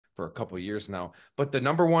for a couple of years now. But the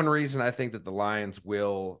number one reason I think that the Lions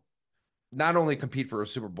will not only compete for a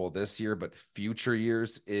Super Bowl this year, but future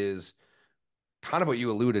years is kind of what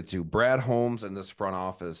you alluded to. Brad Holmes and this front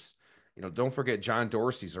office. Don't forget John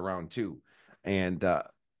Dorsey's around too, and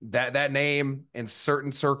that name in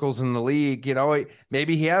certain circles in the league,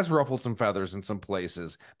 maybe he has ruffled some feathers in some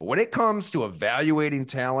places, but when it comes to evaluating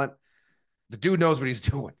talent, the dude knows what he's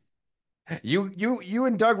doing. You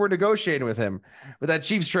and Doug were negotiating with him with that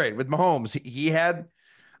Chiefs trade with Mahomes. He had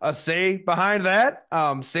a say behind that.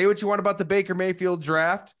 Say what you want about the Baker Mayfield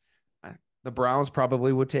draft. The Browns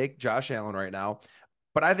probably would take Josh Allen right now,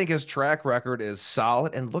 but I think his track record is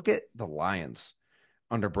solid. And look at the Lions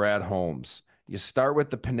under Brad Holmes. You start with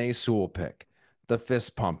the Penei Sewell pick, the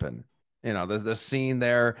fist pumping, the scene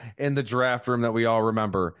there in the draft room that we all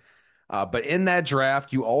remember. But in that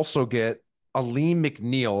draft, you also get Aleem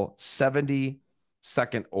McNeil,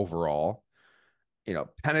 72nd overall,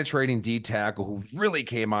 penetrating D tackle who really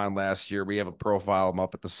came on last year. We have a profile of him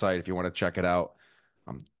up at the site if you want to check it out.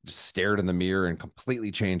 Just stared in the mirror and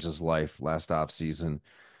completely changed his life last offseason.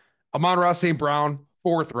 Amon-Ra St. Brown,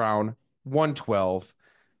 fourth round, 112.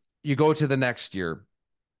 You go to the next year.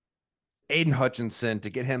 Aiden Hutchinson, to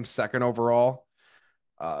get him second overall,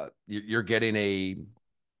 you're getting a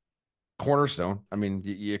cornerstone. I mean,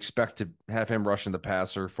 you expect to have him rushing the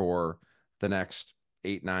passer for the next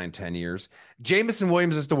 8, 9, 10 years. Jamison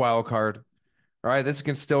Williams is the wild card. All right, this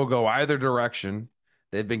can still go either direction.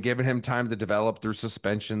 They've been giving him time to develop through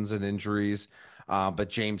suspensions and injuries. But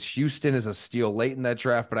James Houston is a steal late in that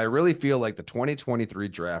draft. But I really feel like the 2023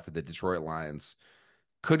 draft of the Detroit Lions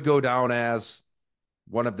could go down as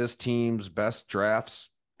one of this team's best drafts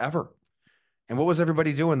ever. And what was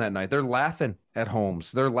everybody doing that night? They're laughing at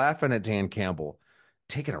Holmes. They're laughing at Dan Campbell.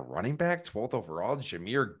 Taking a running back, 12th overall,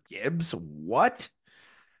 Jahmyr Gibbs. What?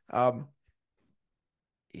 Um,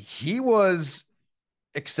 he was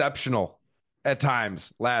exceptional at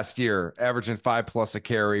times last year, averaging 5+ a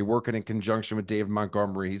carry, working in conjunction with David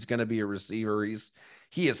Montgomery. He's going to be a receiver.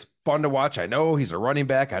 He is fun to watch. I know he's a running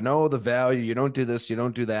back. I know the value. You don't do this, you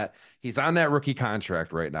don't do that. He's on that rookie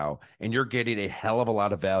contract right now, and you're getting a hell of a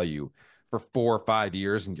lot of value for 4 or 5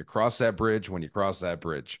 years, and you cross that bridge when you cross that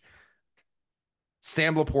bridge.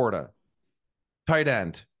 Sam LaPorta, tight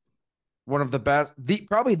end, one of the best,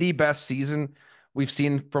 probably the best season we've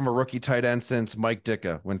seen from a rookie tight end since Mike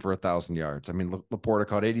Ditka went for 1,000 yards. I mean, LaPorta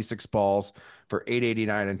caught 86 balls for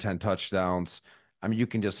 889 and 10 touchdowns. I mean, you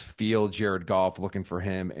can just feel Jared Goff looking for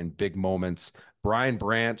him in big moments. Brian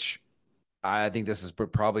Branch, I think this is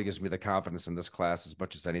probably gives me the confidence in this class as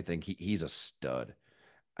much as anything. He's a stud.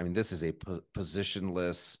 I mean, this is a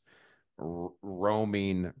positionless,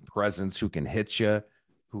 roaming presence who can hit you,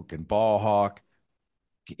 who can ball hawk.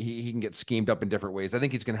 He can get schemed up in different ways. I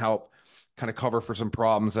think he's going to help kind of cover for some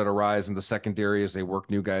problems that arise in the secondary as they work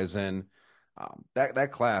new guys in.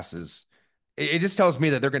 That class is. It just tells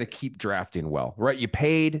me that they're going to keep drafting well, right? You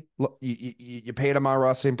paid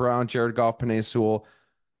Amon-Ra St. Brown, Jared Goff, Penei Sewell.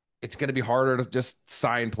 It's going to be harder to just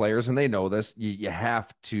sign players, and they know this. You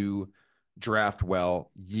have to draft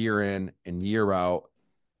well year in and year out.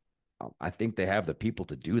 I think they have the people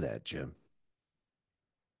to do that, Jim.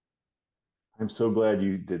 I'm so glad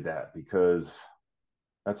you did that because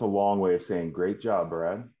that's a long way of saying great job,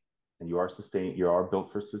 Brad. And you are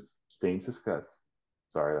built for sustained success.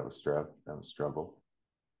 Sorry, that was struggle.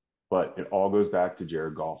 But it all goes back to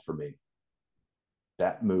Jared Goff for me.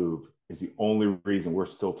 That move is the only reason we're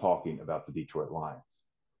still talking about the Detroit Lions.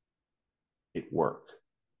 It worked.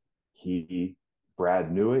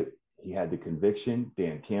 Brad knew it. He had the conviction.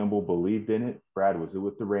 Dan Campbell believed in it. Brad was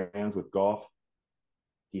with the Rams with Goff.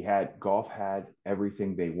 Goff had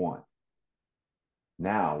everything they want.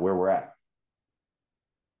 Now, where we're at.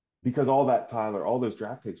 Because all that, Tyler, all those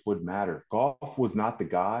draft picks would matter. Goff was not the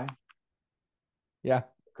guy. Yeah.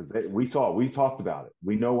 Because we talked about it.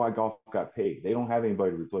 We know why Goff got paid. They don't have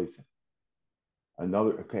anybody to replace him.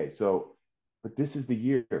 But this is the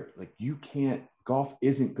year. Like, you can't, Goff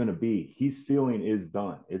isn't going to be, his ceiling is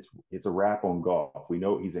done. It's a wrap on Goff. We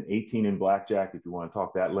know he's an 18 in blackjack. If you want to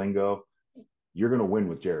talk that lingo, you're going to win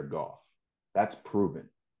with Jared Goff. That's proven.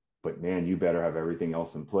 But man, you better have everything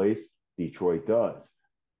else in place. Detroit does.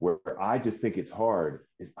 Where I just think it's hard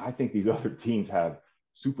is I think these other teams have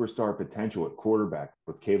superstar potential at quarterback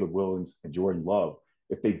with Caleb Williams and Jordan Love.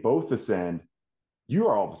 If they both ascend, you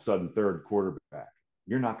are all of a sudden third quarterback.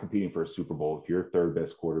 You're not competing for a Super Bowl if you're third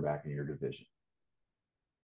best quarterback in your division.